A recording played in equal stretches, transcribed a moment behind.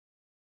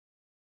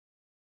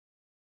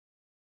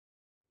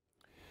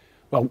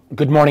Well,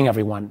 good morning,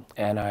 everyone,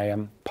 and I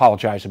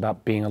apologize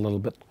about being a little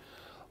bit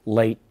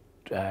late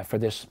for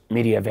this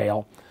media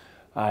avail.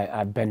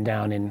 I've been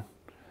down in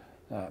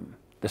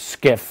the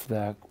SCIF,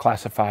 the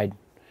classified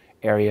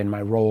area, in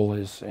my role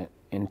as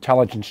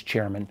intelligence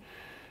chairman.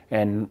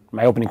 And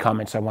my opening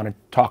comments, I want to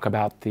talk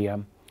about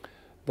the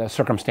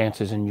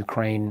circumstances in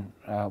Ukraine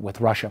with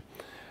Russia.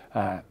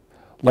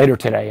 Later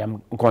today,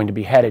 I'm going to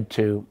be headed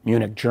to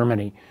Munich,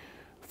 Germany,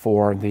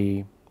 for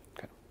the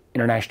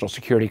International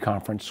Security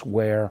Conference,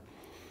 where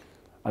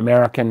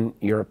American,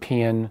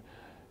 European,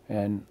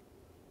 and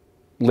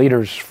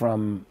leaders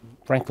from,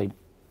 frankly,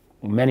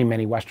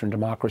 many Western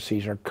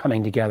democracies are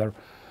coming together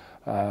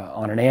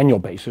on an annual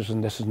basis,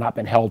 and this has not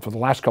been held for the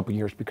last couple of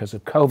years because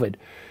of COVID.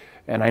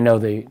 And I know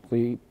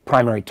the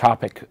primary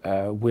topic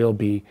will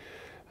be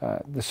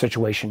the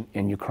situation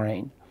in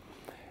Ukraine.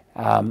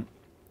 The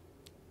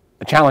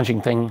challenging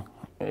thing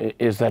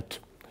is that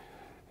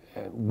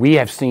we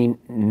have seen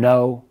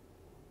no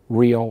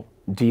real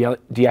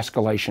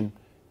de-escalation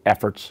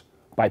efforts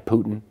by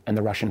Putin and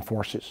the Russian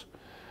forces.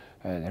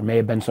 There may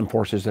have been some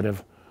forces that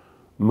have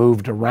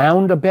moved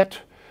around a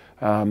bit,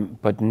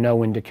 but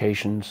no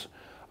indications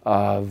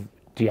of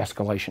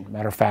de-escalation.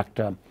 Matter of fact,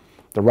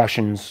 the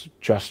Russians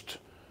just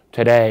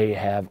today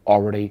have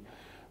already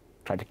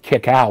tried to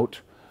kick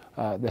out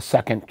the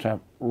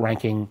second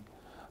ranking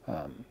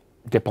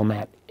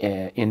diplomat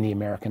in the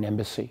American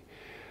embassy.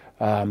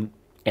 And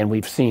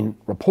we've seen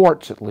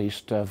reports, at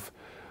least, of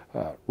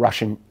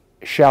Russian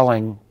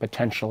shelling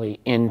potentially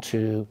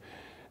into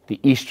the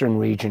eastern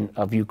region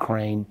of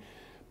Ukraine,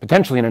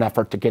 potentially in an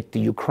effort to get the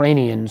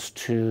Ukrainians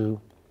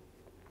to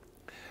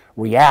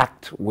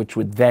react, which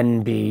would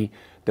then be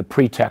the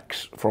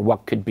pretext for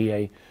what could be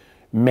a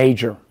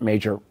major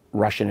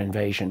Russian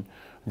invasion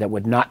that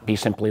would not be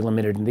simply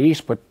limited in the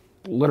east, but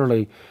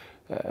literally,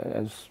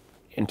 as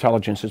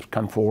intelligence has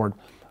come forward,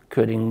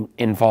 could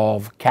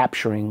involve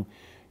capturing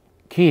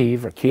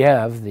Kiev,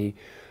 the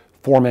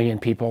 4 million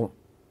people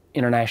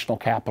international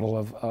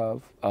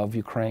capital of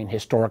Ukraine,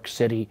 historic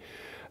city,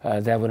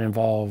 that would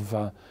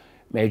involve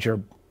major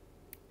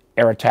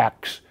air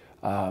attacks,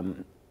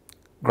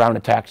 ground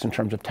attacks in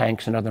terms of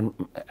tanks and other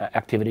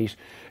activities,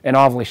 and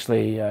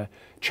obviously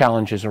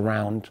challenges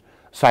around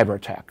cyber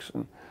attacks.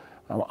 And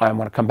I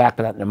want to come back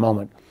to that in a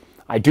moment.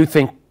 I do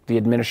think the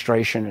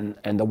administration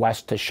and the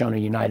West has shown a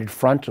united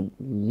front.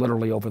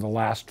 Literally over the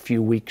last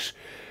few weeks,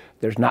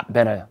 there's not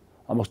been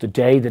almost a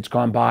day that's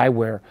gone by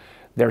where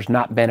there's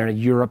not been a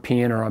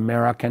European or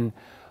American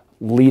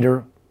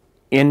leader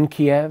in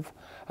Kiev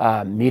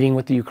meeting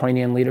with the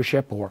Ukrainian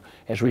leadership, or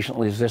as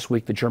recently as this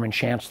week, the German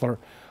chancellor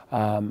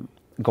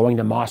going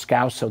to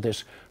Moscow. So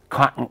there's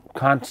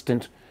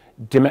constant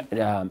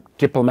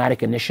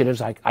diplomatic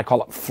initiatives. I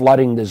call it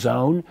flooding the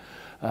zone.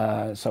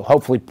 So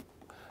hopefully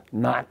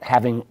not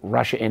having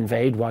Russia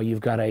invade while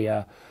you've got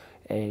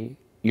a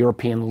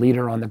European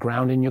leader on the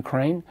ground in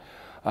Ukraine.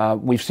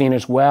 We've seen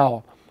as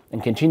well,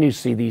 and continue to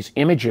see, these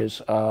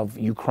images of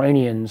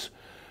Ukrainians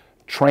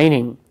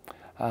training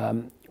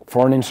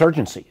for an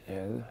insurgency.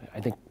 I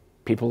think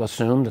people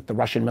assume that the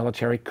Russian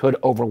military could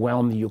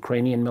overwhelm the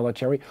Ukrainian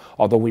military,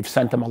 although we've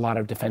sent them a lot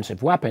of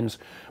defensive weapons.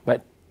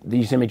 But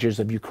these images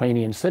of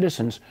Ukrainian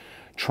citizens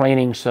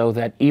training so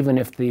that even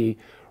if the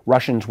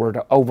Russians were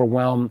to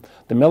overwhelm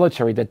the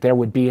military, that there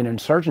would be an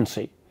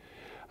insurgency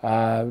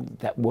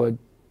that the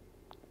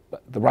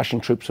Russian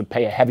troops would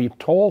pay a heavy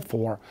toll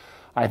for,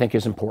 I think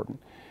is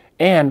important.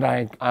 And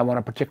I want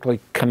to particularly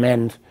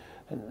commend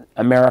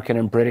American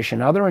and British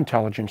and other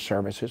intelligence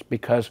services,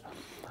 because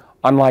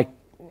unlike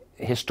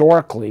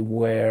historically,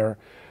 where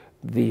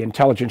the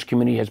intelligence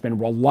community has been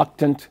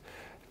reluctant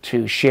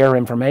to share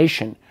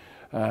information,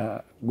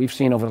 we've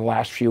seen over the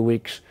last few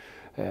weeks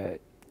the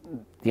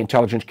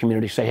intelligence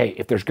community say, hey,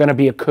 if there's going to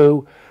be a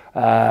coup,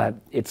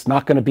 it's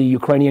not going to be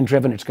Ukrainian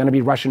driven, it's going to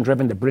be Russian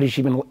driven. The British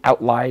even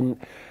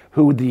outlined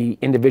who the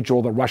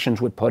individual the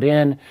Russians would put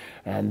in.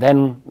 And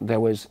then there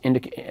was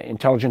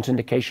intelligence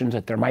indications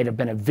that there might have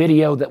been a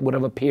video that would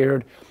have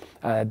appeared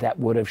that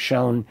would have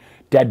shown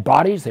dead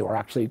bodies. They were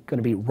actually going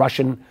to be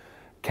Russian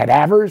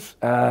cadavers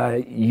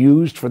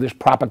used for this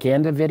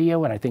propaganda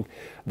video, and I think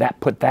that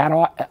put that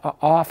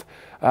off.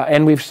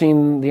 And we've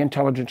seen the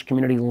intelligence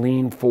community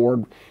lean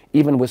forward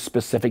even with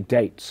specific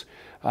dates.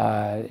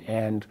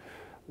 And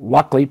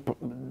luckily,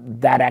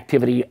 that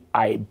activity,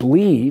 I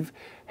believe,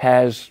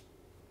 has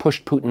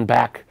pushed Putin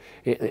back,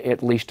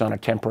 at least on a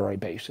temporary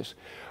basis.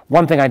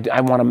 One thing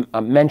I want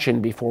to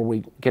mention before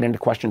we get into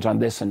questions on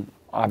this, and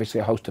obviously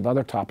a host of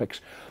other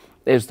topics,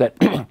 is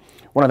that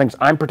one of the things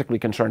I'm particularly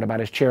concerned about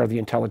as chair of the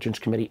Intelligence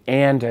Committee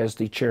and as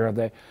the chair of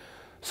the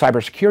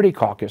Cybersecurity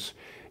Caucus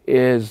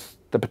is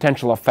the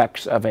potential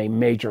effects of a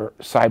major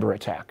cyber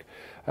attack.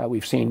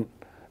 We've seen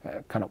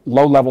kind of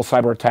low-level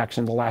cyber attacks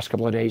in the last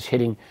couple of days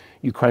hitting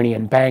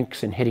Ukrainian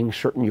banks and hitting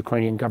certain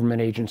Ukrainian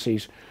government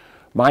agencies.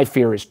 My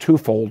fear is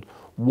twofold.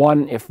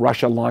 One, if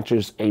Russia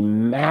launches a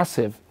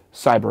massive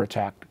cyber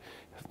attack,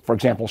 for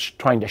example,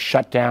 trying to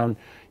shut down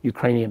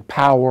Ukrainian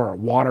power or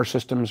water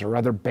systems or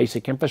other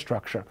basic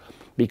infrastructure.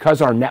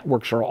 Because our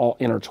networks are all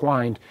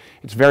intertwined,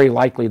 it's very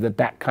likely that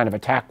that kind of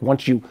attack,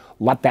 once you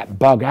let that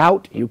bug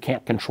out, you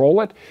can't control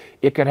it,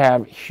 it could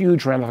have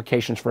huge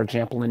ramifications, for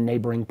example, in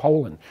neighboring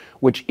Poland,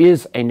 which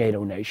is a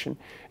NATO nation,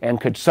 and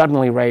could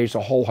suddenly raise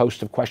a whole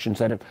host of questions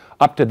that have,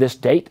 up to this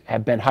date,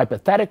 have been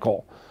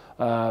hypothetical,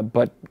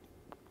 but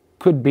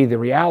could be the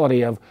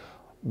reality of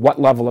what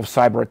level of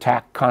cyber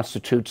attack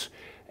constitutes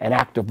an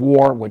act of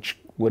war, which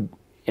would,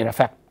 in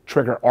effect,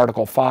 trigger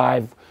Article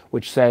 5,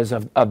 which says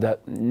of the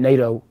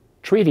NATO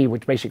treaty,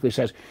 which basically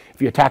says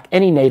if you attack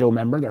any NATO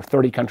member, there are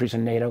 30 countries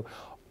in NATO,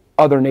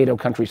 other NATO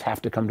countries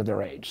have to come to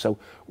their aid. So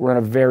we're in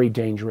a very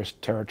dangerous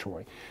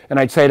territory. And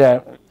I'd say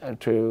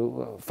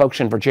to folks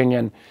in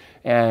Virginia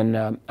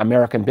and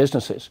American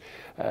businesses,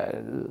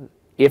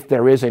 if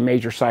there is a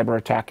major cyber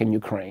attack in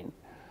Ukraine,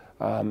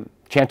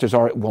 chances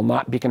are it will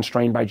not be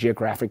constrained by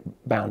geographic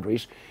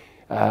boundaries.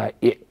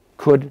 It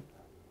could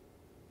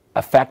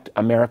affect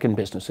American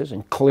businesses,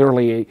 and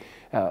clearly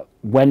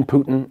when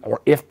Putin,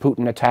 or if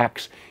Putin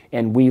attacks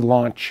and we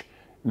launch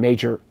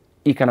major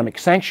economic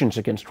sanctions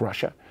against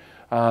Russia,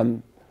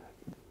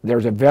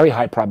 there's a very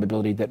high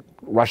probability that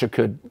Russia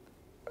could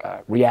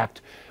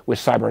react with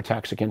cyber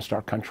attacks against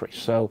our country.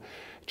 So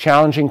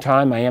challenging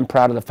time. I am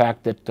proud of the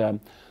fact that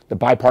the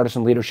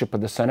bipartisan leadership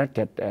of the Senate,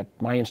 at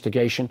my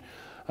instigation,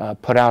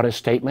 put out a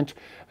statement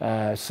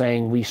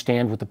saying we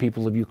stand with the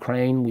people of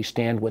Ukraine, we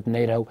stand with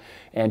NATO,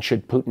 and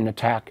should Putin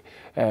attack,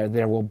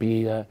 there will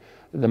be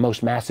the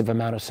most massive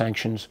amount of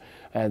sanctions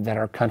that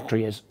our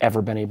country has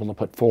ever been able to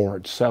put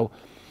forward. So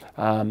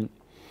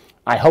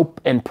I hope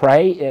and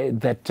pray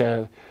that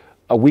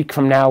a week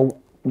from now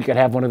we could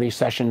have one of these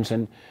sessions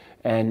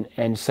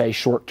and say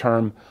short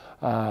term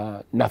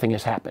nothing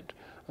has happened.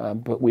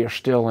 But we are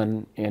still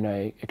in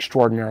an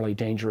extraordinarily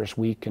dangerous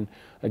week, and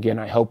again,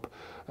 I hope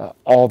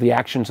all the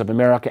actions of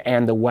America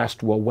and the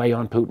West will weigh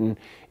on Putin,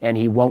 and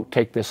he won't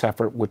take this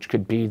effort, which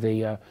could be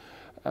the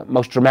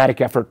most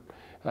dramatic effort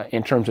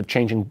in terms of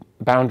changing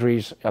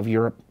boundaries of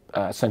Europe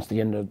since the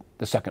end of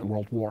the Second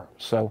World War.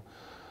 So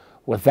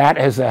with that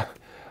as a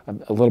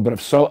little bit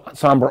of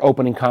somber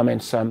opening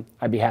comments,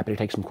 I'd be happy to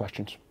take some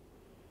questions.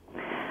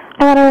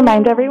 I want to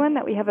remind everyone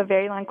that we have a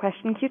very long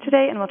question queue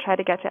today, and we'll try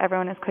to get to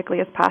everyone as quickly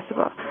as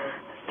possible.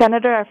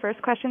 Senator, our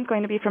first question is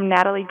going to be from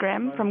Natalie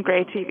Grimm from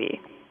Gray TV.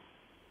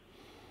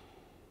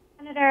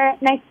 Senator,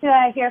 nice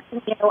to hear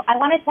from you. I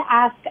wanted to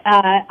ask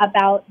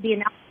about the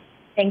announcement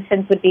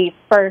sanctions would be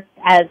first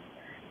as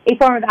a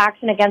form of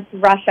action against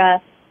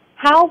Russia.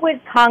 How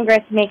would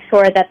Congress make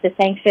sure that the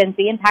sanctions,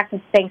 the impact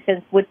of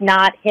sanctions, would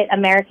not hit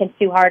Americans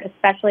too hard,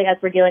 especially as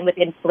we're dealing with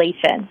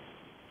inflation?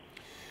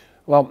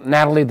 Well,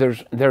 Natalie,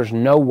 there's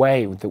no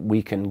way that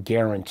we can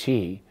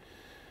guarantee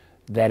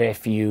that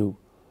if you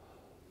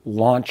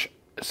launch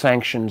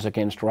sanctions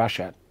against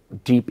Russia,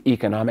 deep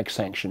economic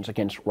sanctions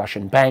against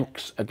Russian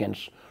banks,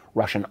 against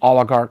Russian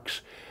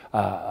oligarchs,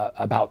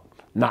 about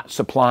not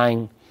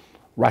supplying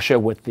Russia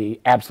with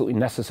the absolutely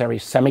necessary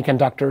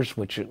semiconductors,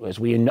 which, as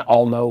we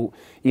all know,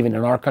 even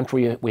in our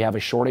country, we have a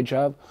shortage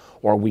of,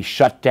 or we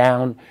shut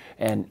down,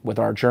 and with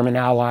our German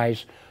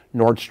allies,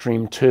 Nord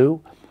Stream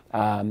 2,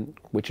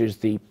 which is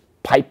the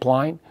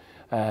pipeline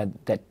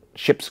that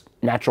ships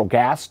natural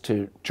gas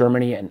to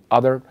Germany and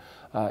other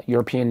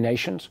European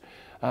nations.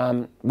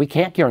 We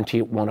can't guarantee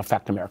it won't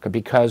affect America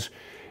because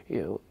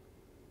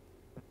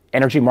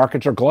energy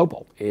markets are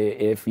global.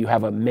 If you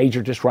have a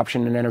major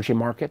disruption in energy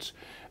markets,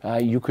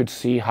 you could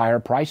see higher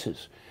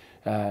prices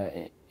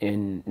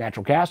in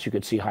natural gas, you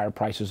could see higher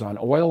prices on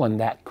oil, and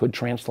that could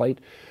translate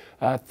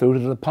through to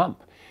the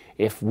pump.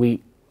 If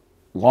we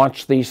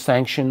launch these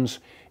sanctions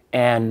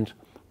and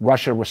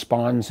Russia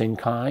responds in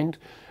kind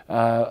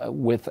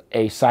with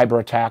a cyber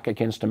attack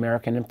against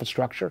American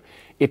infrastructure,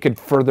 it could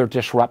further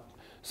disrupt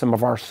some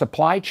of our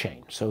supply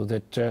chain, so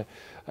that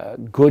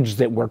goods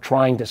that we're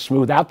trying to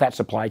smooth out that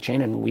supply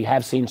chain, and we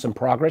have seen some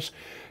progress.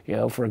 You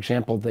know, for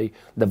example, the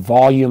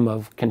volume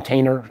of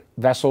container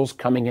vessels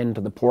coming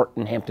into the port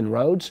in Hampton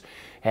Roads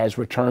has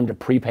returned to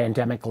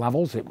pre-pandemic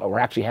levels. We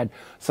actually had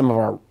some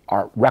of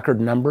our record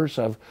numbers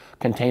of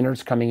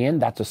containers coming in.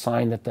 That's a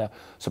sign that the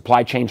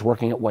supply chain's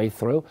working its way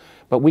through.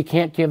 But we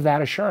can't give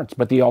that assurance.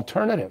 But the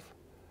alternative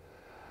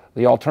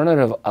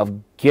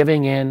of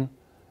giving in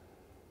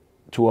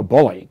to a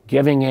bully,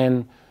 giving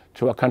in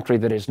to a country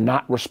that is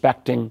not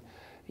respecting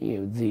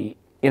the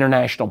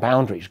international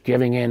boundaries,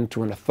 giving in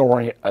to an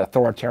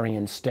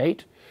authoritarian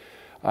state,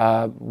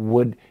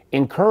 would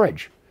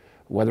encourage,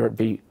 whether it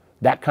be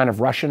that kind of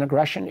Russian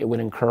aggression, it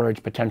would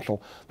encourage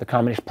the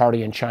Communist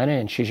Party in China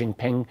and Xi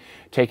Jinping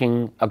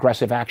taking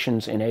aggressive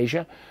actions in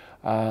Asia.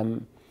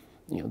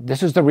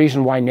 This is the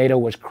reason why NATO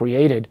was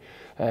created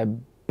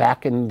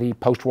back in the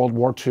post-World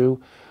War II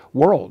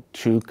world,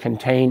 to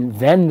contain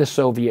then the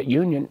Soviet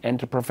Union and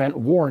to prevent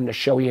war and to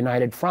show a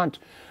united front.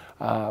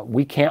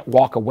 We can't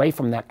walk away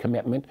from that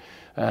commitment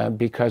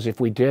because if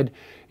we did,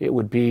 it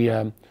would be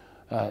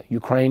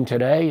Ukraine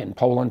today and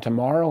Poland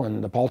tomorrow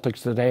and the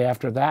Baltics the day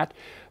after that.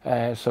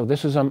 So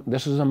this is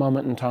a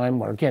moment in time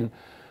where, again,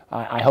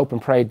 I hope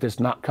and pray it does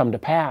not come to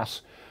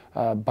pass,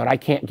 but I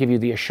can't give you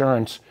the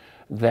assurance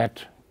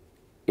that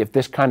if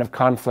this kind of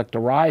conflict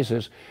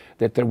arises,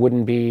 that there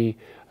wouldn't be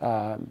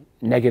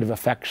negative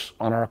effects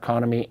on our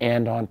economy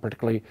and on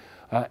particularly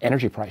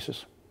energy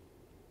prices.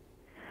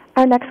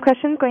 Our next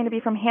question is going to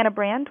be from Hannah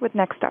Brand with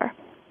Nexstar.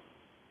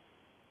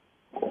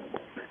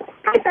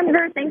 Hi,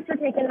 Senator. Thanks for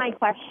taking my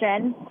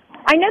question.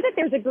 I know that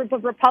there's a group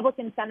of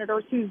Republican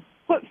senators who've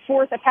put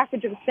forth a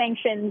package of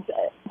sanctions,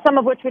 some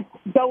of which would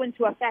go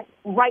into effect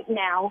right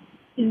now.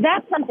 Is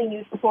that something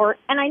you support?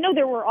 And I know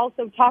there were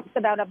also talks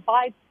about a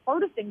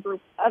bipartisan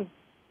group of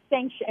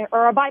sanction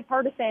or a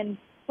bipartisan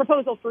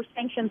proposal for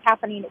sanctions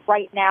happening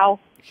right now.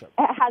 Sure.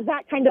 Has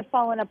that kind of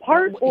fallen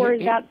apart, or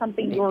is that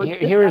something you're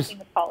discussing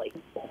with colleagues?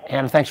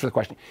 And thanks for the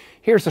question.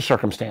 Here's the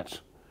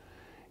circumstance.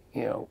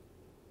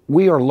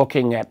 We are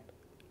looking at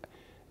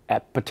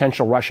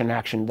potential Russian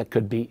action that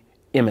could be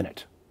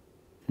imminent,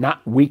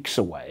 not weeks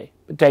away,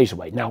 but days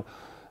away. Now,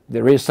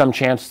 there is some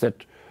chance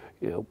that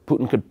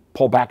Putin could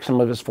pull back some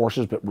of his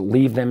forces, but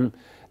leave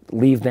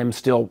them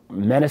still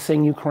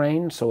menacing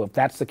Ukraine. So if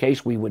that's the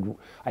case,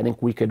 I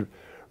think we could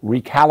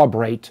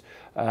recalibrate,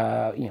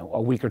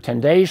 a week or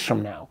 10 days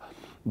from now.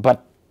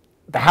 But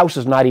the House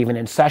is not even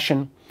in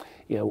session.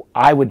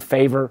 I would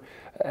favor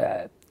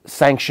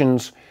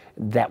sanctions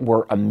that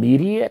were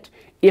immediate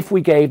if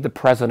we gave the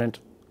president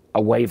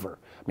a waiver.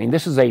 I mean,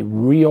 this is a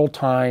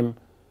real-time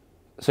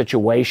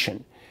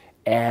situation,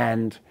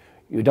 and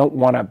you don't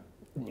want to,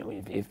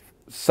 if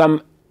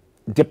some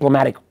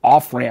diplomatic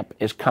off-ramp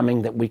is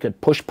coming that we could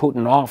push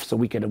Putin off so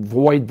we could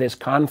avoid this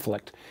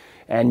conflict,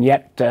 and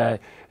yet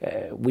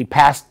we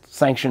passed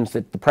sanctions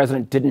that the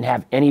president didn't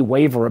have any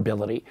waiver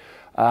ability,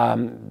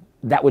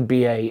 that would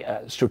be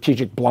a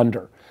strategic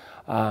blunder.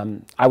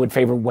 I would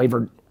favor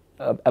waiver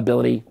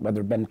ability, whether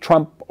it been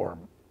Trump or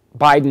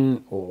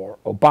Biden or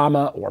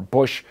Obama or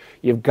Bush.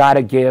 You've got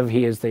to give.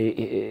 He is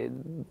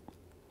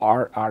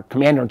our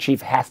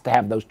commander-in-chief has to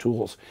have those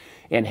tools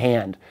in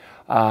hand.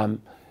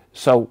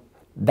 So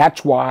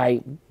that's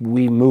why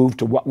we moved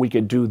to what we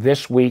could do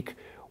this week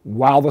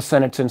while the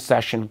Senate's in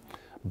session,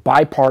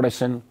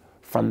 bipartisan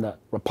from the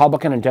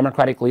Republican and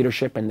Democratic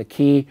leadership and the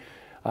key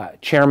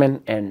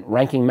chairmen and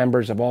ranking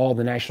members of all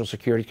the national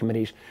security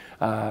committees.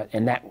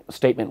 And that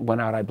statement went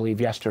out, I believe,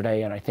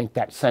 yesterday, and I think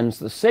that sends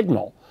the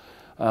signal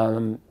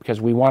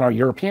because we want our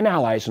European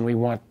allies and we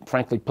want,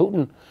 frankly,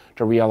 Putin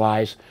to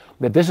realize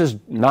that this is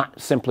not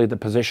simply the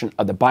position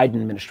of the Biden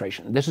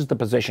administration. This is the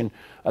position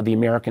of the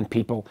American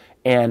people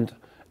and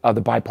of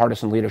the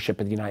bipartisan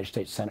leadership of the United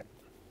States Senate.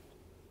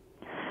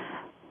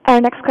 Our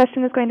next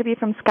question is going to be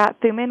from Scott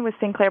Thuman with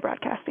Sinclair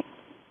Broadcasting.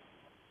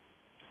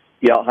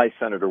 Yeah, hi,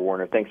 Senator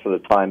Warner. Thanks for the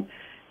time.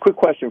 Quick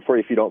question for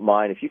you, if you don't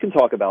mind. If you can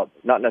talk about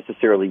not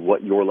necessarily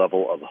what your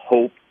level of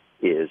hope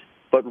is,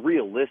 but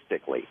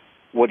realistically,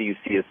 what do you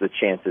see as the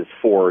chances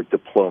for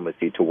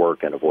diplomacy to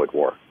work and avoid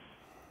war?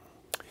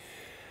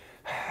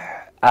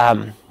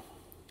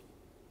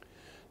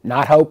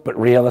 Not hope, but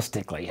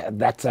realistically.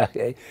 That's a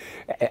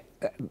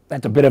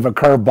bit of a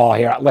curveball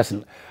here.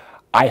 Listen,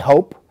 I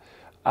hope,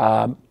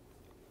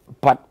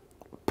 but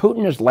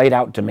Putin has laid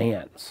out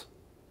demands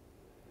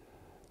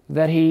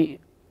that he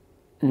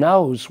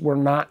knows we're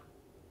not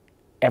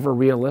ever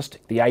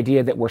realistic. The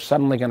idea that we're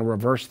suddenly going to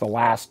reverse the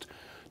last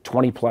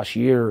 20 plus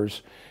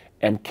years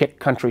and kick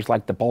countries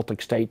like the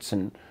Baltic states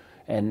and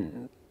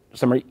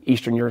some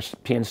Eastern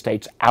European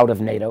states out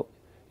of NATO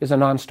is a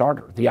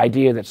non-starter. The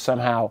idea that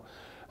somehow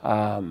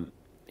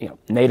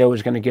NATO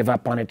is going to give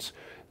up on its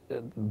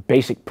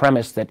basic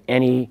premise that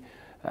any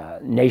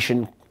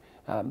nation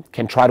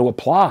can try to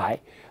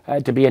apply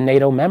to be a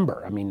NATO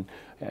member. I mean,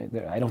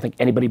 I don't think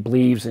anybody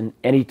believes in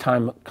any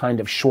kind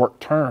of short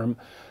term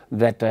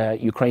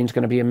that Ukraine's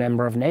going to be a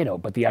member of NATO.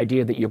 But the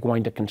idea that you're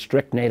going to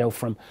constrict NATO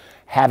from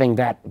having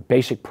that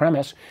basic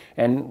premise,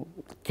 and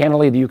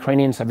candidly, the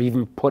Ukrainians have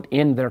even put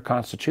in their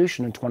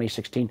constitution in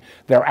 2016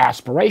 their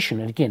aspiration,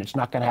 and again, it's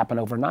not going to happen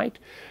overnight,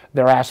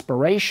 their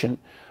aspiration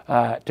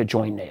to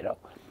join NATO.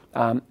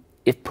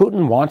 If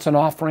Putin wants an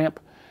off-ramp,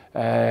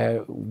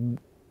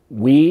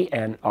 we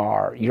and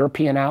our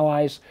European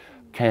allies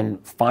can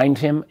find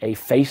him a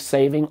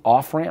face-saving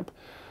off-ramp.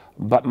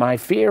 But my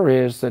fear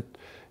is that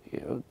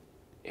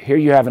here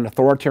you have an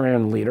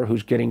authoritarian leader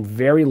who's getting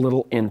very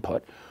little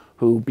input,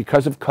 who,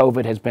 because of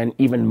COVID, has been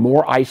even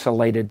more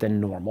isolated than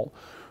normal,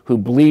 who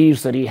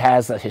believes that he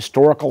has a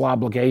historical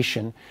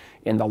obligation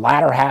in the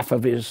latter half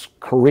of his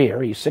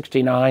career. He's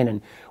 69,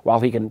 and while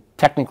he can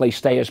technically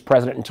stay as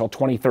president until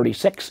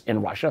 2036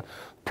 in Russia,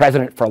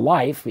 president for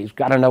life, he's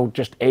got to know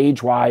just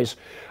age-wise,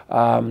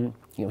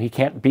 he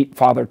can't beat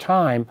Father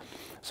Time.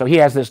 So he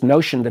has this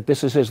notion that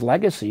this is his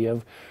legacy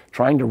of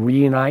trying to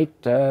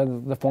reunite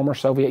the former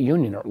Soviet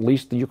Union, or at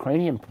least the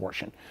Ukrainian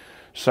portion.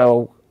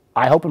 So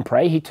I hope and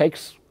pray he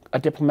takes a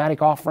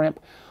diplomatic off-ramp,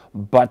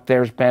 but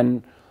there's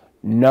been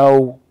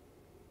no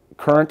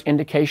current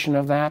indication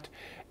of that.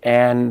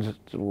 And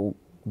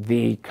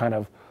the kind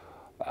of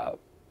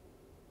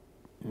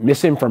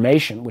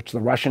misinformation, which the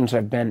Russians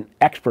have been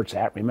experts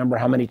at. Remember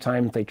how many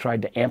times they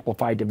tried to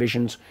amplify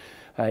divisions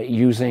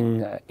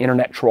using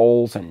internet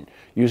trolls and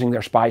using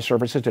their spy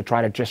services to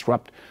try to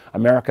disrupt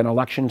American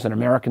elections and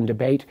American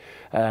debate.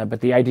 But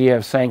the idea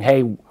of saying,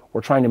 hey,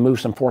 we're trying to move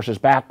some forces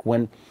back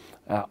when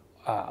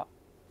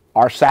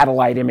our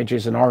satellite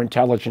images and our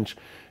intelligence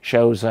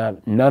shows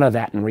none of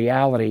that in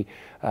reality,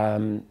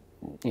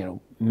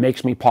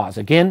 makes me pause.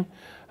 Again,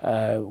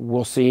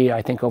 we'll see,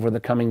 I think, over the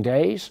coming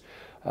days.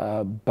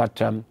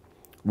 But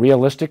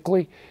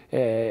realistically,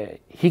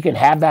 he can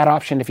have that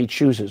option if he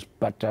chooses,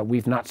 but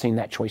we've not seen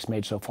that choice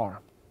made so far.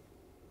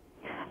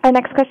 Our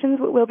next questions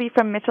will be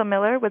from Mitchell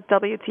Miller with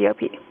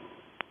WTOP.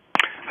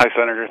 Hi,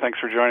 Senator. Thanks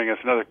for joining us.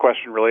 Another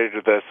question related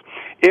to this.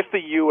 If the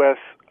U.S.,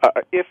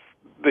 if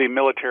the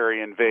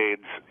military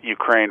invades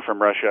Ukraine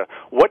from Russia,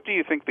 what do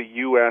you think the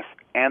U.S.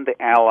 and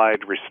the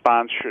Allied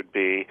response should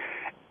be?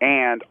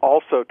 And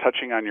also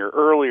touching on your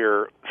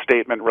earlier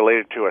statement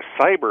related to a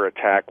cyber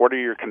attack, what are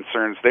your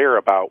concerns there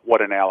about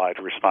what an Allied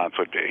response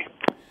would be?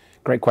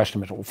 Great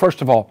question, Mitchell.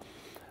 First of all,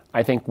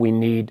 I think we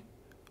need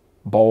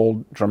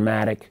bold,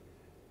 dramatic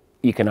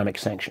economic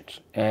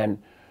sanctions.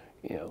 And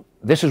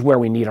this is where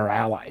we need our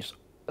allies.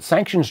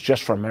 Sanctions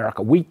just for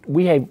America. We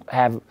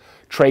have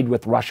trade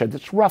with Russia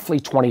that's roughly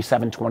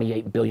 $27,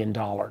 $28 billion.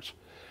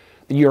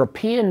 The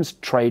Europeans'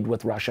 trade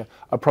with Russia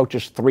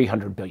approaches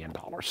 $300 billion.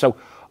 So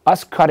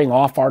us cutting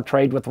off our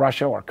trade with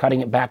Russia or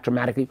cutting it back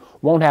dramatically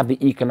won't have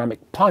the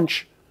economic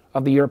punch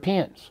of the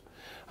Europeans.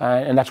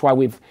 And that's why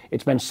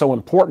it's been so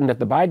important that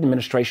the Biden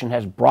administration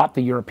has brought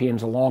the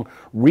Europeans along,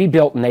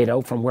 rebuilt NATO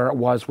from where it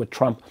was with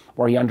Trump,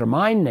 where he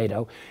undermined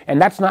NATO.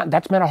 And that's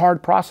been a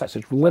hard process.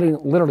 It's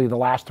literally the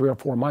last 3 or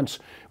 4 months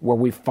where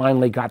we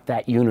finally got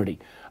that unity,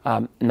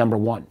 number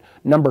one.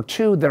 Number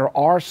two, there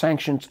are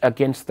sanctions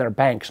against their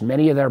banks.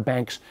 Many of their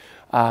banks,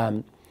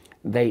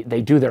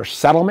 they do their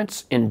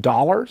settlements in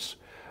dollars,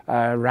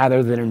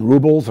 rather than in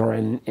rubles or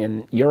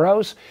in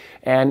euros,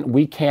 and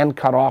we can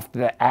cut off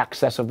the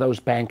access of those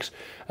banks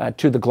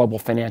to the global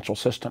financial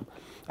system.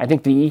 I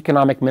think the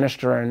economic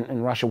minister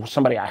in Russia,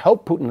 somebody I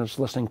hope Putin is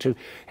listening to,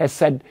 has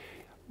said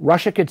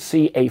Russia could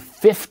see a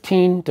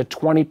 15 to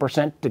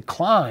 20%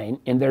 decline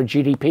in their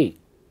GDP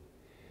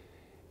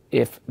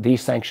if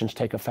these sanctions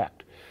take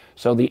effect.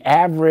 So the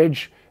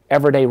average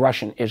everyday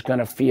Russian is going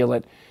to feel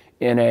it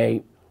in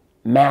a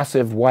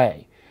massive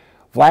way.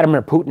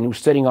 Vladimir Putin, who's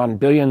sitting on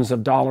billions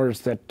of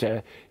dollars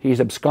that he's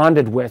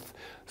absconded with,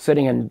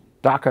 sitting in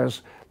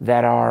dachas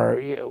that are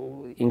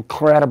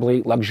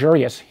incredibly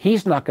luxurious,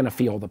 he's not going to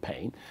feel the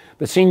pain.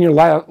 The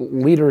senior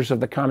leaders of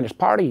the Communist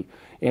Party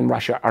in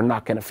Russia are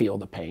not going to feel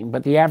the pain,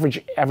 but the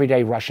average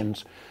everyday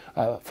Russians,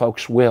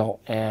 folks, will,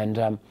 and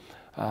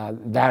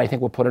that I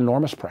think will put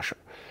enormous pressure.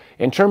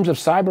 In terms of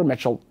cyber,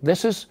 Mitchell,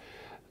 this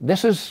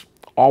has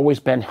always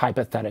been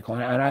hypothetical,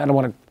 and I don't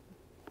want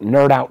to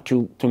nerd out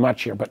too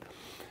much here, but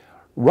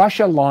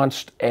Russia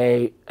launched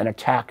an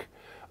attack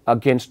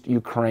against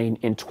Ukraine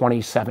in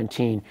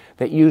 2017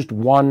 that used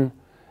one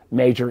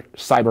major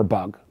cyber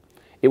bug.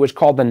 It was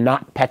called the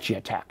NotPetya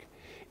attack.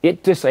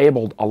 It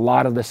disabled a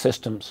lot of the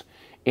systems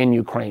in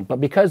Ukraine,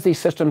 but because these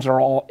systems are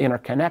all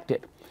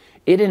interconnected,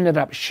 it ended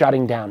up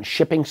shutting down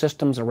shipping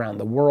systems around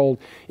the world.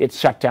 It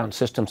shut down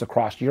systems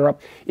across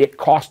Europe. It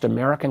cost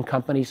American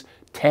companies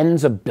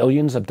tens of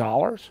billions of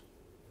dollars.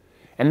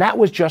 And that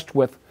was just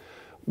with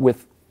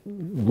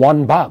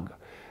one bug.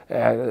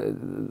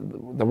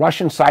 The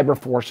Russian cyber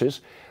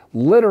forces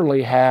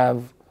literally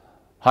have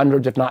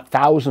hundreds, if not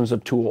thousands,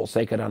 of tools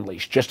they could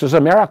unleash, just as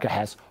America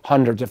has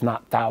hundreds, if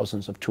not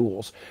thousands, of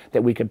tools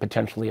that we could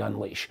potentially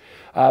unleash.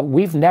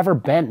 We've never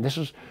been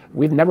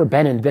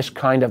in this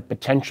kind of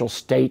potential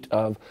state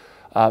of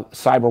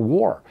cyber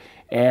war.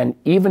 And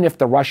even if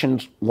the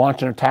Russians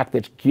launch an attack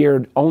that's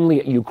geared only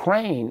at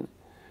Ukraine,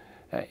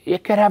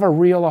 it could have a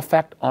real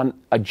effect on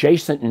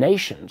adjacent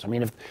nations. I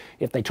mean,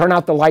 if they turn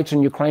out the lights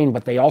in Ukraine,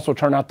 but they also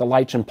turn out the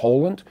lights in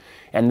Poland,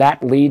 and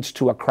that leads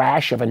to a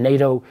crash of a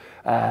NATO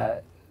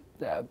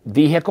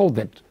vehicle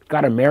that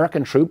got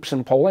American troops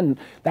in Poland,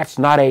 that's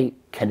not a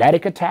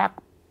kinetic attack,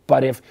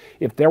 but if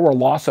there were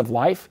loss of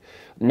life,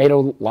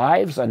 NATO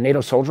lives,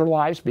 NATO soldier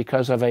lives,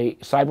 because of a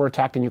cyber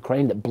attack in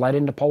Ukraine that bled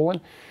into Poland,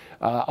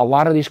 a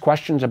lot of these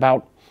questions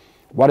about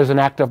what is an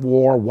act of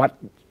war,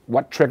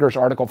 what triggers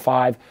Article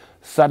 5,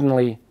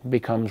 suddenly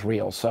becomes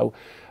real. So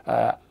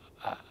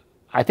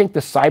I think the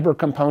cyber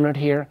component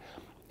here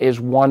is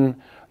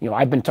one,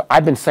 I've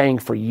been saying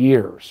for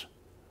years,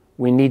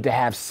 we need to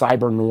have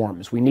cyber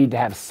norms. We need to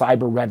have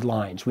cyber red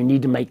lines. We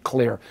need to make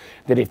clear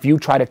that if you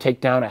try to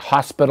take down a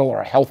hospital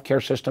or a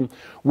healthcare system,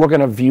 we're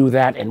going to view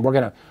that and we're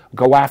going to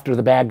go after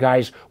the bad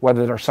guys,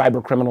 whether they're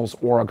cyber criminals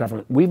or a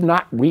government. We've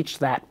not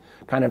reached that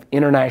kind of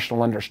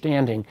international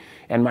understanding.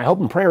 And my hope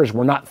and prayer is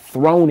we're not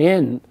thrown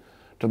in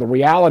to the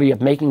reality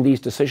of making these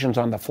decisions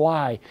on the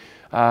fly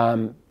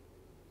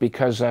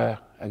because,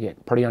 again,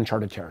 pretty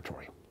uncharted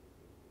territory.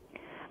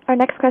 Our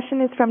next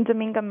question is from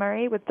Dominga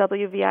Murray with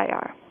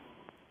WVIR.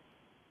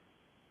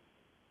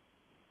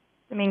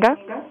 Dominga?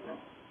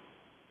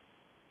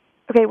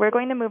 Okay, we're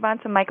going to move on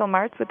to Michael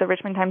Martz with the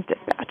Richmond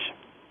Times-Dispatch.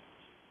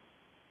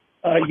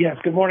 Yes,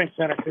 good morning,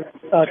 Senator.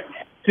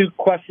 Two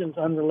questions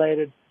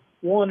unrelated.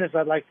 One is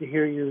I'd like to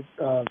hear you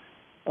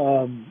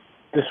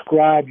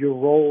describe your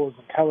role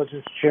as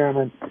intelligence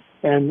chairman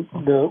and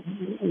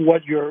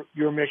what your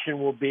mission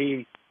will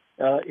be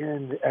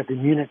at the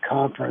Munich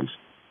conference.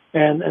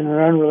 And in an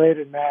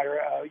unrelated matter,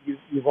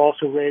 you've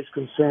also raised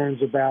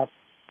concerns about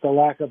the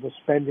lack of a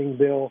spending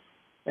bill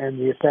and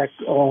the effect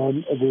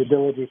on the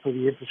ability for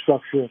the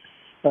infrastructure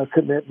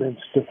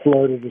commitments to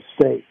flow to the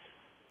states.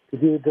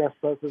 Could you address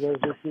both of those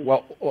issues?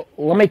 Well,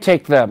 let me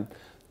take the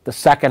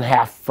second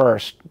half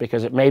first,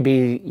 because it may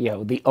be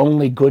the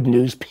only good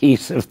news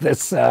piece of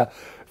this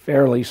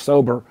fairly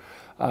sober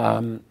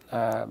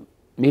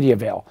media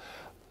veil.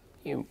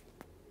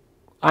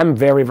 I'm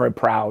very, very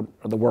proud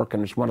of the work,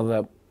 and it's one of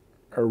the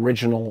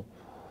original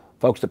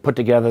folks that put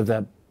together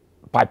the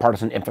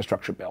bipartisan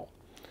infrastructure bill.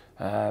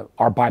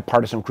 Our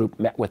bipartisan group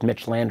met with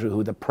Mitch Landrieu,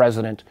 who the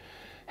president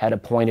had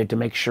appointed to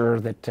make sure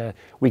that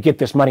we get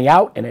this money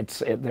out and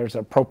there's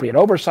appropriate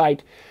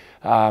oversight.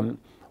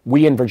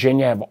 We in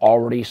Virginia have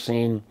already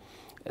seen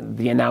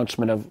the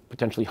announcement of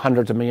potentially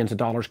hundreds of millions of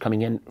dollars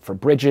coming in for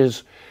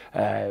bridges.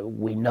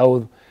 We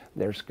know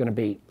there's going to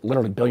be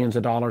literally billions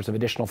of dollars of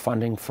additional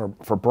funding for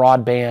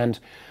broadband.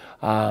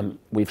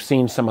 We've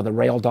seen some of the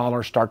rail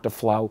dollars start to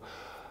flow.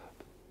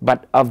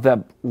 But of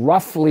the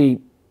roughly,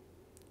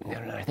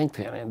 I think,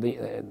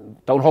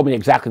 don't hold me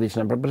exactly to this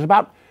number, but it's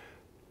about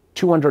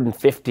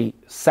 250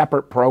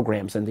 separate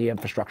programs in the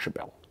infrastructure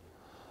bill.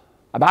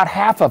 About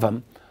half of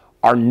them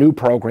are new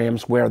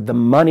programs where the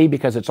money,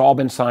 because it's all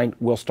been signed,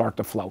 will start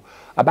to flow.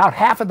 About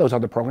half of those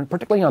other programs,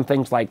 particularly on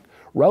things like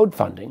road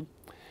funding,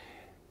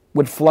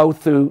 would flow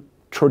through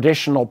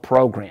traditional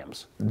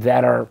programs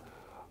that are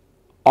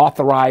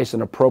authorized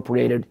and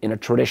appropriated in a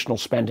traditional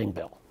spending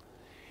bill.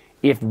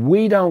 If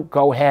we don't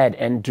go ahead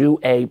and do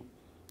a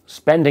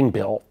spending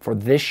bill for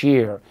this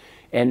year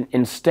and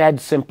instead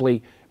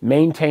simply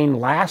maintain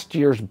last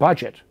year's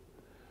budget,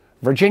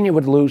 Virginia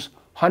would lose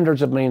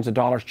hundreds of millions of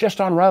dollars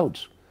just on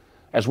roads,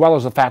 as well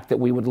as the fact that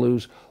we would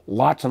lose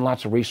lots and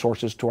lots of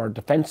resources to our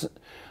defense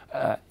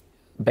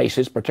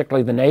bases,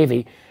 particularly the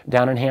Navy,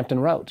 down in Hampton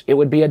Roads. It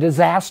would be a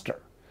disaster.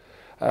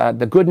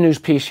 The good news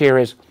piece here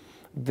is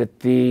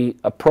that the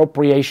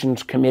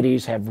appropriations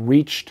committees have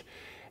reached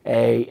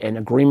an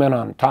agreement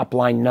on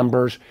top-line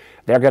numbers.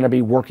 They're going to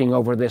be working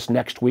over this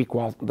next week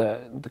while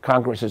the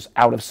Congress is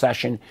out of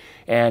session,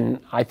 and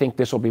I think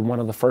this will be one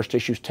of the first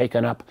issues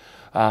taken up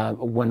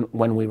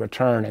when we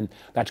return, and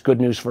that's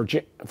good news for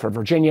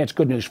Virginia. It's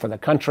good news for the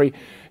country.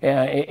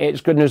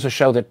 It's good news to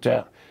show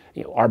that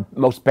our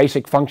most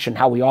basic function,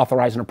 how we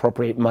authorize and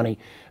appropriate money,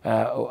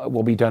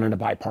 will be done in a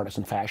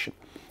bipartisan fashion.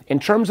 In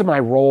terms of my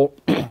role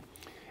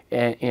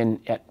at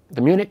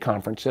the Munich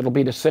conference, it'll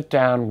be to sit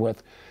down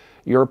with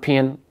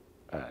European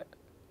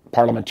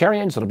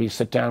parliamentarians. It'll be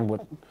sit down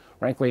with,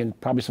 frankly, in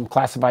probably some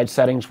classified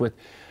settings with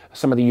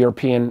some of the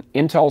European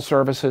intel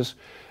services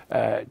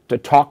to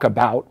talk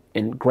about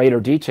in greater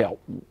detail,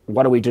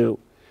 what do we do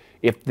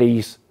if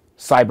these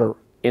cyber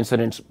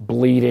incidents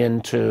bleed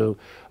into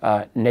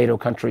NATO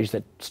countries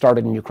that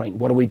started in Ukraine?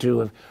 What do we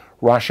do if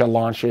Russia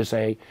launches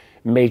a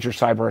major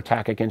cyber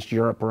attack against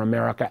Europe or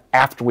America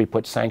after we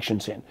put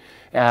sanctions in?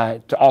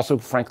 To also,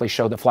 frankly,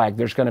 show the flag.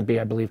 There's going to be,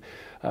 I believe,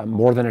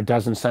 more than a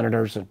dozen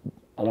senators,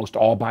 almost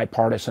all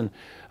bipartisan,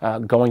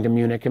 going to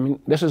Munich. I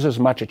mean, this is as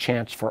much a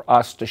chance for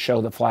us to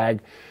show the flag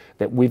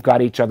that we've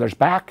got each other's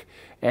back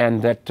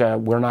and that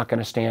we're not going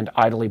to stand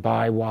idly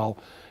by while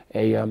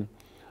a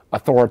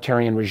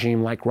authoritarian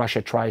regime like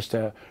Russia tries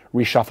to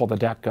reshuffle the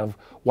deck of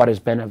what has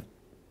been a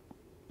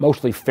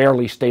mostly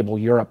fairly stable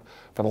Europe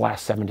for the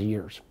last 70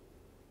 years.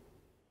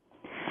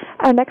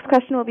 Our next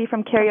question will be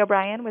from Carrie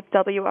O'Brien with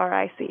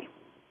WRIC.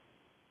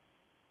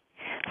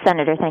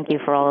 Senator, thank you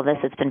for all of this.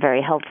 It's been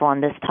very helpful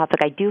on this topic.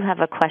 I do have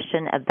a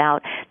question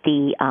about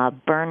the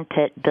burn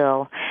pit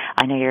bill.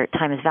 I know your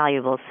time is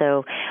valuable.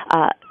 So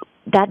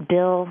that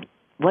bill,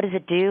 what does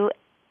it do,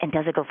 and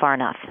does it go far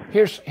enough?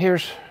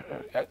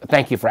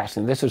 Thank you for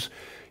asking. This is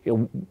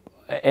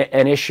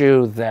an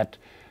issue that,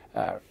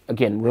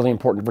 again, really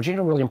important.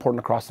 Virginia, really important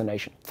across the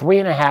nation.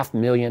 3.5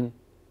 million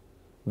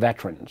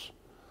veterans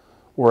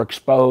were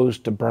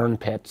exposed to burn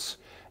pits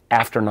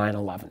after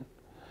 9/11.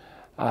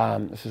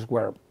 This is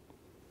where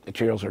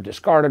materials are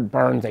discarded,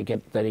 burned, they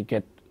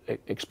get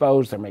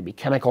exposed. There may be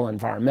chemical,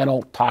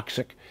 environmental,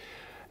 toxic,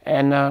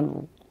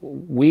 and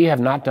we have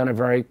not done a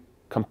very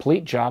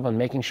complete job on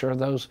making sure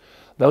those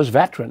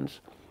veterans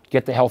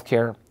get the health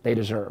care they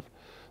deserve.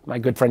 My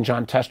good friend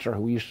John Tester,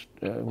 who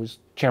was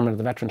chairman of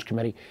the Veterans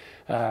Committee,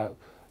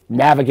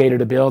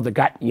 navigated a bill that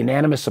got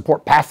unanimous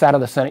support, passed out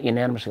of the Senate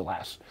unanimously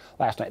last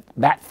night.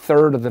 That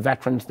third of the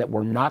veterans that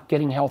were not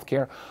getting health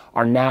care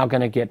are now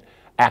going to get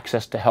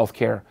access to health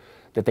care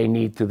that they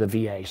need through the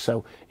VA.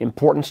 So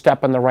important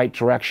step in the right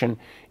direction.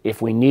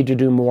 If we need to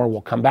do more, we'll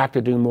come back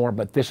to do more,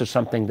 but this is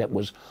something that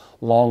was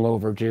long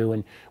overdue.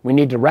 And we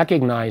need to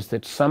recognize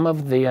that some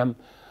of the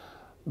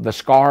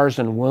scars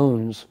and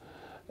wounds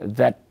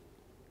that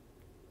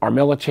our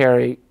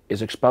military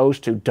is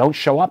exposed to don't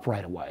show up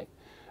right away.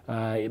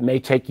 It may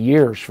take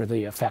years for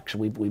the effects.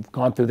 We've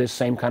gone through this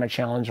same kind of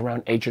challenge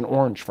around Agent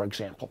Orange, for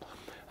example.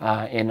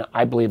 And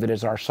I believe it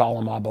is our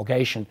solemn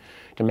obligation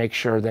to make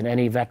sure that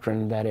any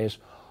veteran that is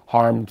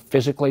harmed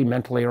physically,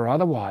 mentally, or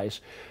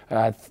otherwise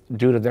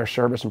due to their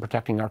service in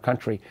protecting our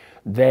country,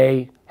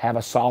 they have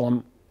a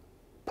solemn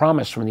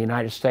promise from the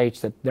United States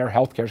that their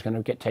health care is going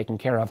to get taken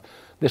care of.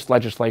 This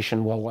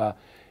legislation will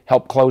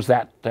help close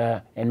that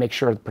and make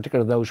sure,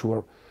 particularly those who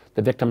are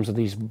the victims of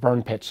these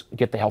burn pits,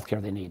 get the health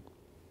care they need.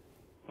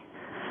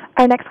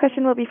 Our next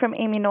question will be from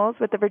Amy Knowles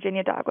with the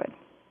Virginia Dogwood.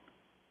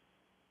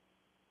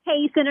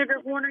 Hey, Senator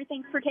Warner,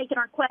 thanks for taking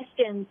our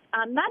questions.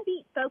 My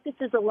beat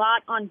focuses a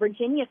lot on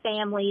Virginia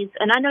families,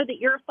 and I know that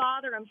you're a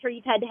father. I'm sure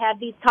you've had to have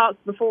these talks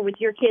before with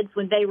your kids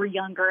when they were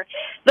younger.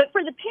 But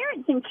for the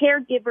parents and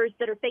caregivers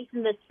that are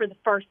facing this for the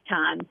first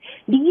time,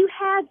 do you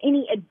have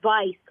any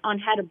advice on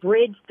how to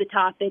bridge the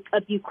topic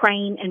of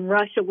Ukraine and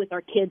Russia with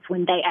our kids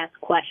when they ask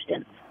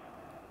questions?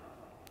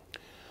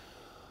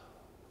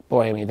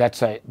 Boy, I mean,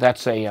 that's a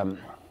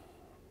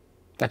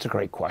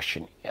great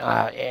question,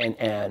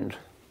 and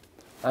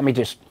let me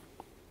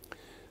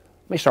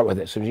start with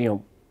this. You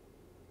know,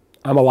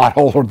 I'm a lot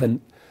older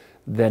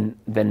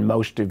than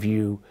most of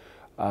you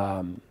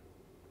on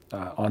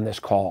this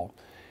call,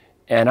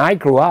 and I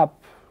grew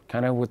up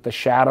kind of with the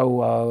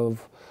shadow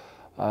of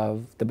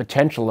the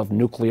potential of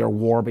nuclear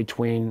war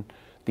between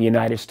the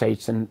United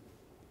States and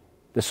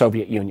the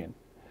Soviet Union.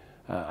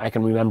 I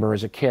can remember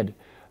as a kid,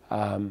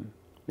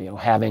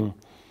 having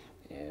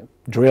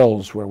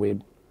drills where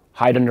we'd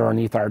hide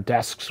underneath our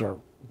desks or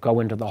go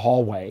into the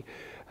hallway.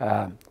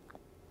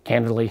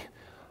 Candidly,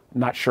 I'm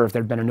not sure if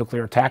there'd been a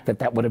nuclear attack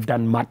that would have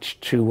done much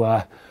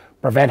to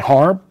prevent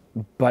harm,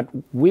 but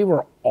we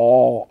were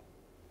all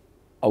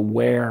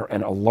aware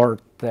and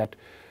alert that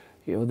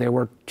there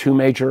were two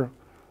major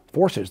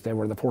forces. There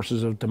were the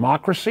forces of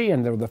democracy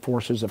and there were the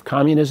forces of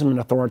communism and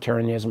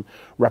authoritarianism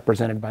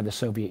represented by the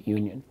Soviet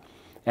Union.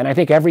 And I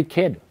think every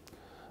kid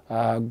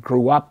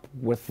grew up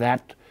with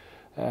that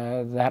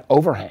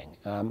overhang.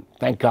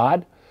 Thank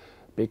God,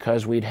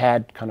 because we'd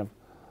had kind of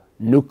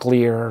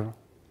nuclear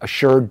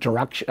assured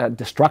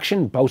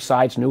destruction. Both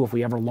sides knew if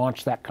we ever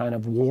launched that kind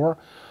of war,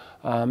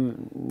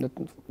 the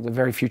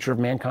very future of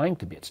mankind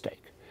could be at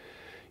stake.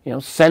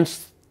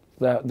 Since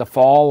the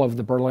fall of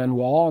the Berlin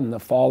Wall and the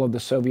fall of the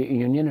Soviet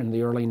Union in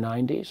the early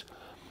 90s,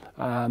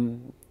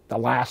 the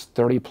last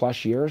 30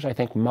 plus years, I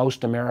think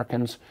most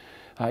Americans,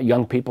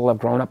 young people, have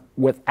grown up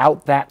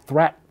without that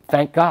threat,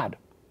 thank God.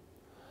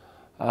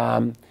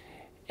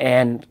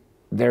 And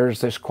there's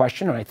this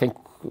question, and I think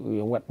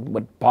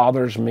what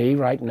bothers me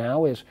right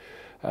now is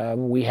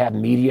we have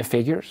media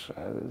figures.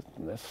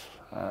 This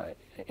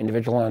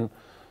individual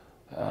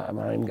I'm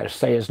not even going to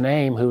say his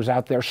name, who's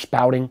out there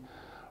spouting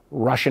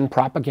Russian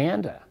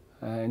propaganda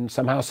and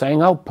somehow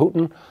saying, oh,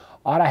 Putin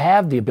ought to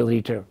have the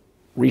ability to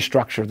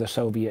restructure the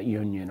Soviet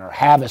Union or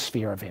have a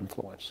sphere of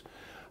influence.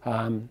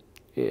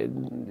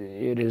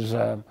 It is,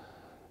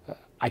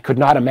 I could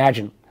not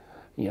imagine,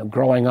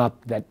 growing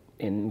up that,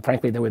 and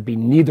frankly, there would be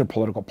neither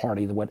political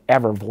party that would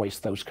ever voice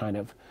those kind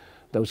of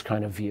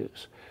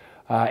views.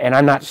 And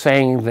I'm not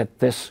saying that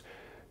this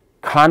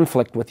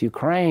conflict with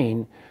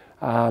Ukraine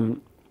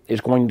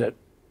is going to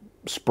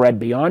spread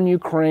beyond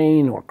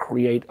Ukraine or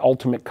create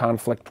ultimate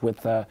conflict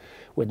with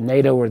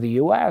NATO or the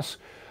U.S.,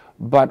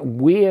 but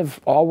we have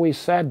always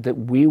said that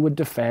we would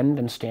defend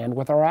and stand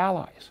with our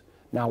allies.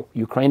 Now,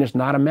 Ukraine is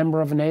not a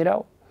member of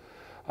NATO,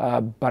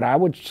 but I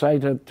would say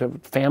to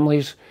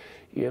families,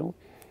 you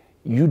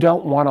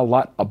don't want to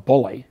let a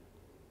bully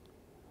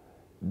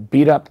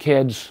beat up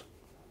kids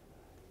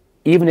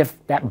even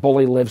if that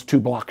bully lives 2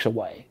 blocks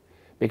away.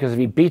 Because if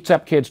he beats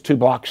up kids 2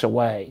 blocks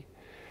away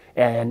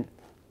and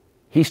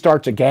he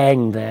starts a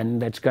gang then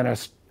that's going to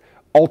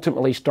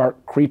ultimately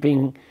start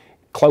creeping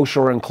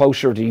closer and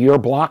closer to your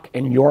block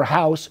and your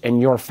house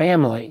and your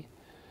family,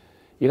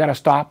 you got to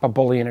stop a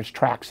bully in its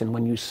tracks. And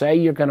when you say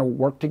you're going to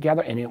work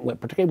together, and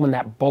particularly when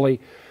that bully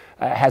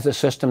has a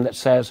system that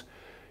says,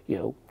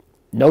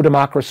 no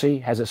democracy,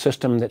 has a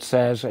system that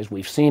says, as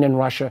we've seen in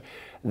Russia,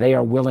 they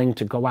are willing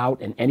to go out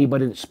and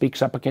anybody that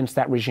speaks up against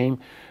that regime,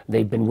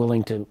 they've been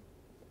willing to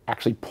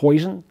actually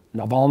poison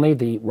Navalny,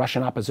 the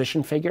Russian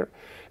opposition figure,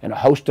 and a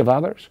host of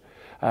others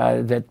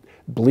that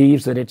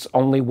believes that its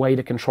only way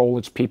to control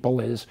its people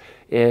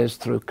is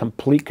through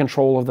complete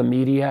control of the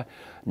media,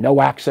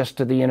 no access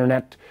to the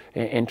internet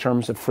in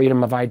terms of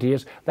freedom of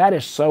ideas. That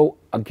is so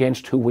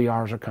against who we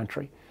are as a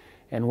country.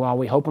 And while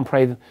we hope and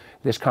pray that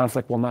this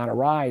conflict will not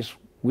arise,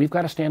 we've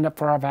got to stand up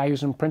for our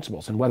values and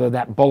principles. And whether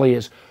that bully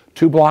is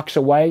 2 blocks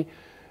away,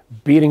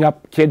 beating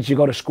up kids you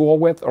go to school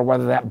with, or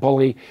whether that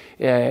bully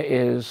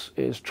is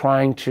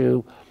trying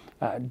to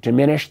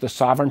diminish the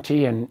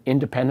sovereignty and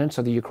independence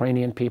of the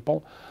Ukrainian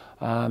people,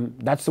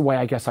 that's the way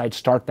I guess I'd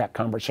start that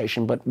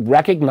conversation. But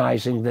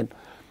recognizing that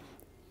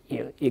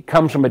it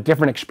comes from a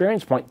different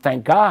experience point,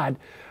 thank God,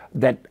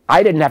 that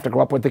I didn't have to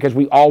grow up with, because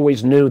we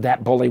always knew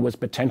that bully was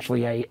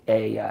potentially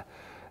an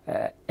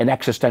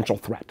existential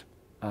threat.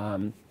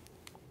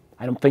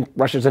 I don't think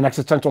Russia's an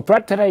existential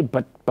threat today,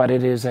 but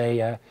it is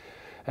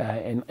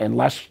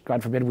unless,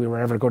 God forbid, we were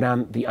ever to go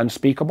down the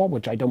unspeakable,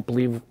 which I don't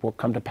believe will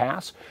come to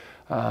pass,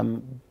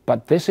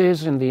 But this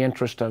is in the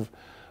interest of,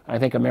 I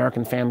think,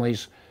 American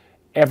families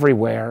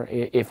everywhere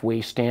if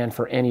we stand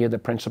for any of the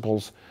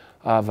principles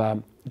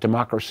of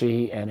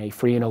democracy and a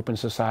free and open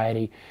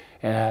society,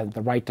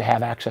 the right to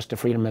have access to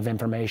freedom of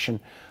information.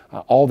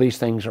 All these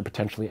things are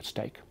potentially at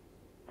stake.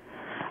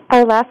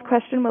 Our last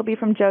question will be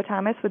from Joe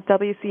Thomas with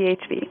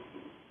WCHV.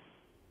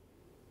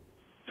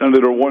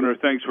 Senator Warner,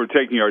 thanks for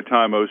taking our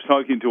time. I was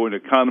talking to an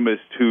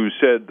economist who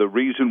said the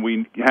reason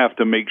we have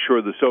to make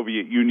sure the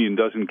Soviet Union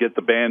doesn't get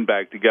the band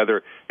back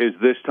together is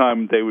this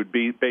time they would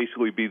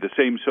basically be the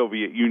same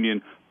Soviet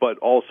Union, but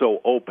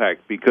also OPEC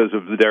because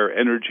of their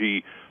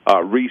energy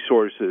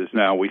resources.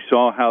 Now, we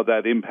saw how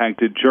that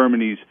impacted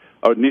Germany's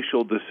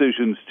initial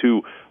decisions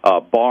to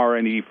bar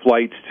any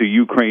flights to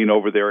Ukraine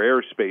over their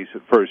airspace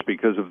at first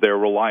because of their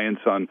reliance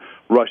on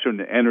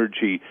Russian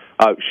energy.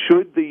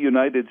 Should the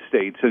United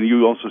States, and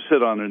you also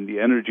sit on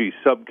the energy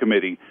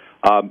subcommittee,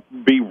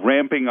 be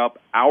ramping up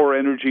our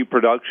energy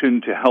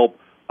production to help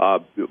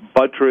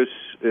buttress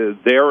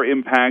their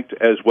impact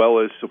as well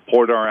as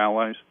support our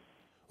allies?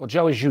 Well,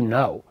 Joe, as you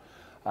know,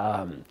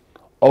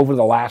 over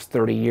the last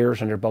 30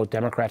 years under both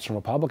Democrats and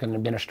Republican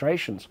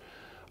administrations,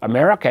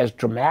 America has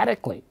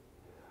dramatically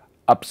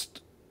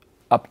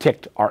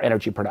upticked our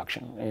energy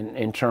production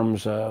in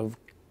terms of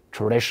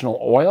traditional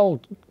oil,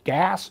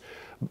 gas.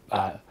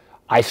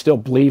 I still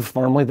believe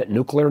firmly that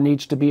nuclear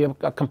needs to be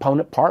a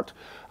component part,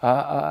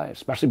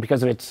 especially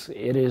because it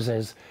is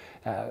as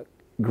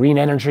green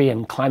energy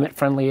and climate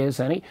friendly as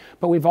any.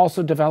 But we've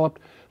also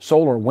developed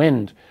solar,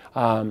 wind,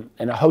 and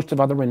a host of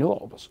other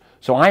renewables.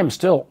 So I am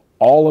still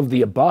all of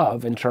the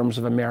above in terms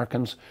of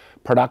Americans'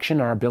 production,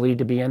 our ability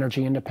to be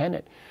energy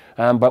independent.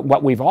 But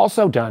what we've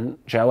also done,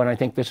 Joe, and I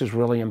think this is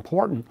really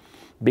important,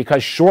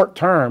 because short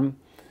term,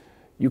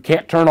 you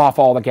can't turn off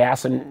all the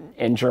gas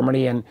in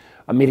Germany and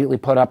immediately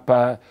put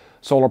up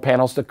solar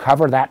panels to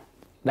cover that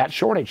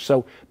shortage.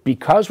 So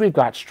because we've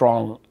got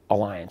strong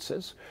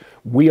alliances,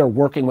 we are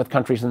working with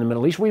countries in the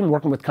Middle East. We've been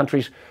working with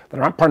countries that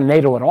aren't part of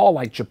NATO at all,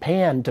 like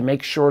Japan, to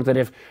make sure that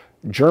if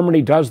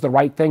Germany does the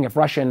right thing, if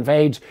Russia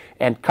invades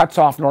and cuts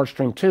off Nord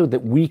Stream 2,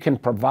 that we can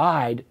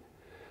provide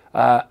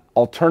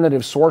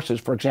alternative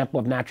sources, for example,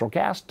 of natural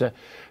gas to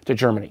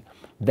Germany.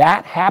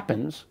 That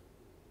happens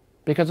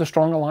because of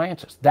strong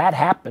alliances. That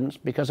happens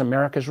because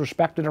America is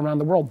respected around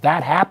the world.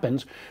 That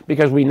happens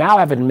because we now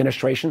have an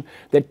administration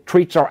that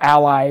treats our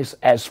allies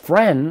as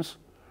friends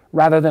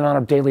rather than on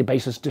a daily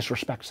basis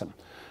disrespects them.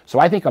 So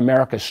I think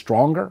America is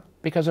stronger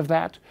because of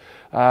that.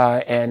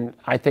 And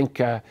I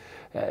think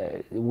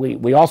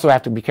we also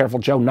have to be careful,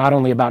 Joe, not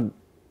only about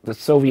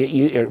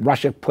the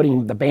Russia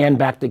putting the band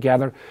back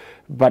together,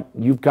 but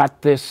you've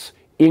got this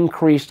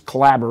increased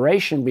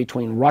collaboration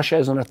between Russia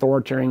as an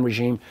authoritarian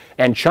regime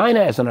and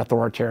China as an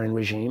authoritarian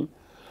regime.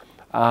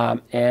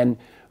 Again,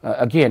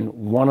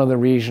 one of the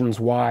reasons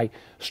why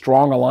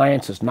strong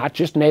alliances, not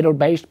just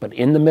NATO-based, but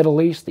in the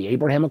Middle East, the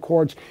Abraham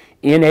Accords,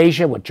 in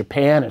Asia with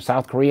Japan and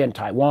South Korea and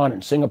Taiwan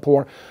and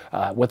Singapore,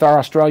 with our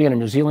Australian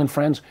and New Zealand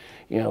friends,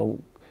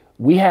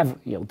 we have,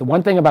 the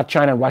one thing about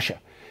China and Russia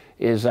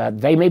is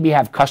they maybe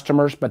have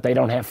customers, but they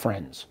don't have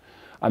friends.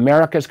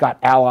 America's got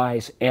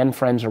allies and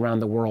friends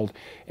around the world,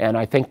 and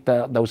I think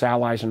those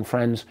allies and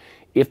friends,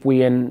 if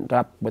we end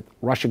up with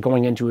Russia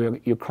going into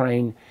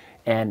Ukraine,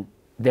 and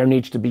there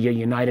needs to be a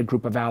united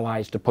group of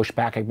allies to push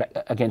back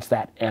against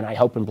that, and I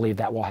hope and believe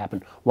that will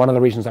happen. One of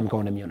the reasons I'm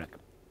going to Munich.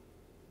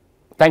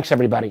 Thanks,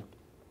 everybody.